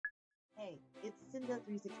Hey, it's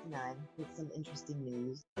Cinda369 with some interesting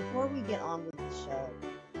news. Before we get on with the show,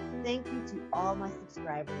 thank you to all my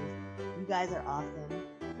subscribers. You guys are awesome.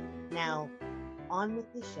 Now, on with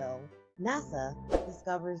the show. NASA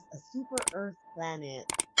discovers a super-Earth planet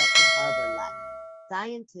that could harbor life.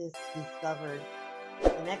 Scientists discovered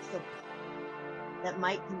an exoplanet that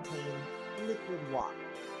might contain liquid water.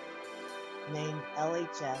 Named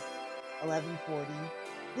LHS 1140,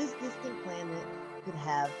 this distant planet could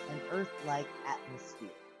have an Earth-like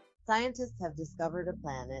atmosphere. Scientists have discovered a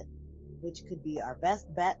planet which could be our best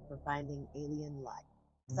bet for finding alien life.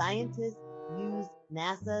 Scientists used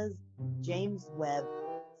NASA's James Webb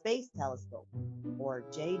Space Telescope, or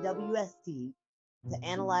JWST, to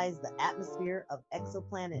analyze the atmosphere of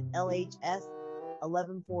exoplanet LHS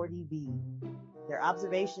 1140b. Their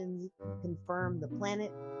observations confirm the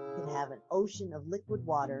planet could have an ocean of liquid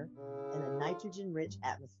water and a nitrogen-rich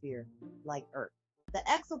atmosphere like Earth. The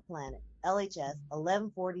exoplanet LHS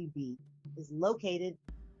 1140b is located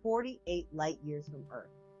 48 light-years from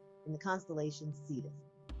Earth in the constellation Cetus.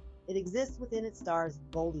 It exists within its star's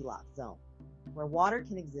Goldilocks zone, where water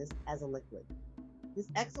can exist as a liquid. This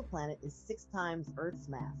exoplanet is 6 times Earth's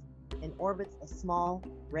mass and orbits a small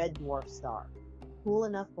red dwarf star, cool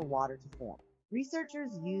enough for water to form.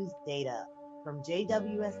 Researchers used data from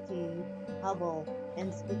JWST, Hubble,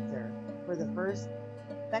 and Spitzer for the first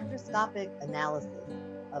spectroscopic analysis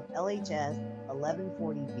of LHS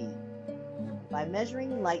 1140b. By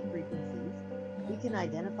measuring light frequencies, we can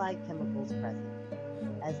identify chemicals present,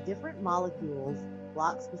 as different molecules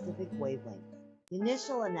block specific wavelengths.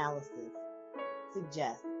 Initial analysis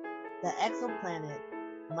suggests the exoplanet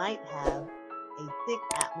might have a thick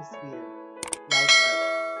atmosphere like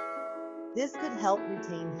Earth. This could help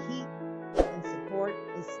retain heat and support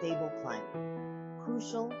a stable climate,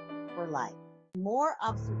 crucial for life. More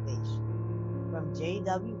observations from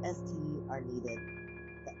JWST are needed.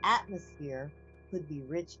 The atmosphere could be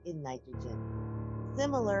rich in nitrogen,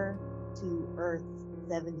 similar to Earth's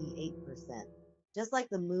 78%, just like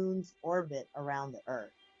the Moon's orbit around the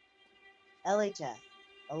Earth. LHS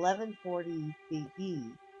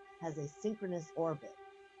 1140b has a synchronous orbit,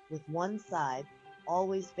 with one side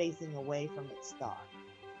always facing away from its star.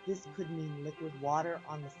 This could mean liquid water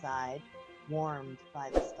on the side warmed by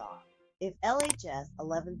the star. If LHS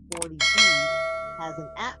 1140b has an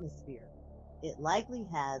atmosphere, it likely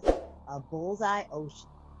has a bullseye ocean,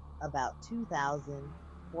 about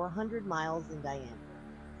 2,400 miles in diameter,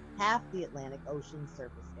 half the Atlantic Ocean's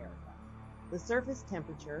surface area. The surface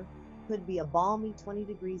temperature could be a balmy 20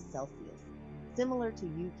 degrees Celsius, similar to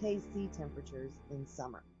UK sea temperatures in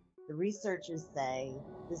summer. The researchers say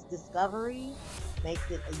this discovery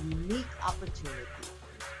makes it a unique opportunity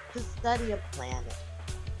to study a planet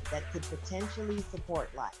that could potentially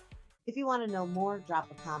support life. If you want to know more,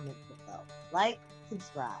 drop a comment below. Like,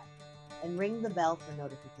 subscribe, and ring the bell for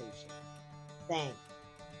notifications. Thanks.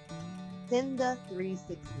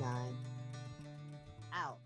 Cinda369.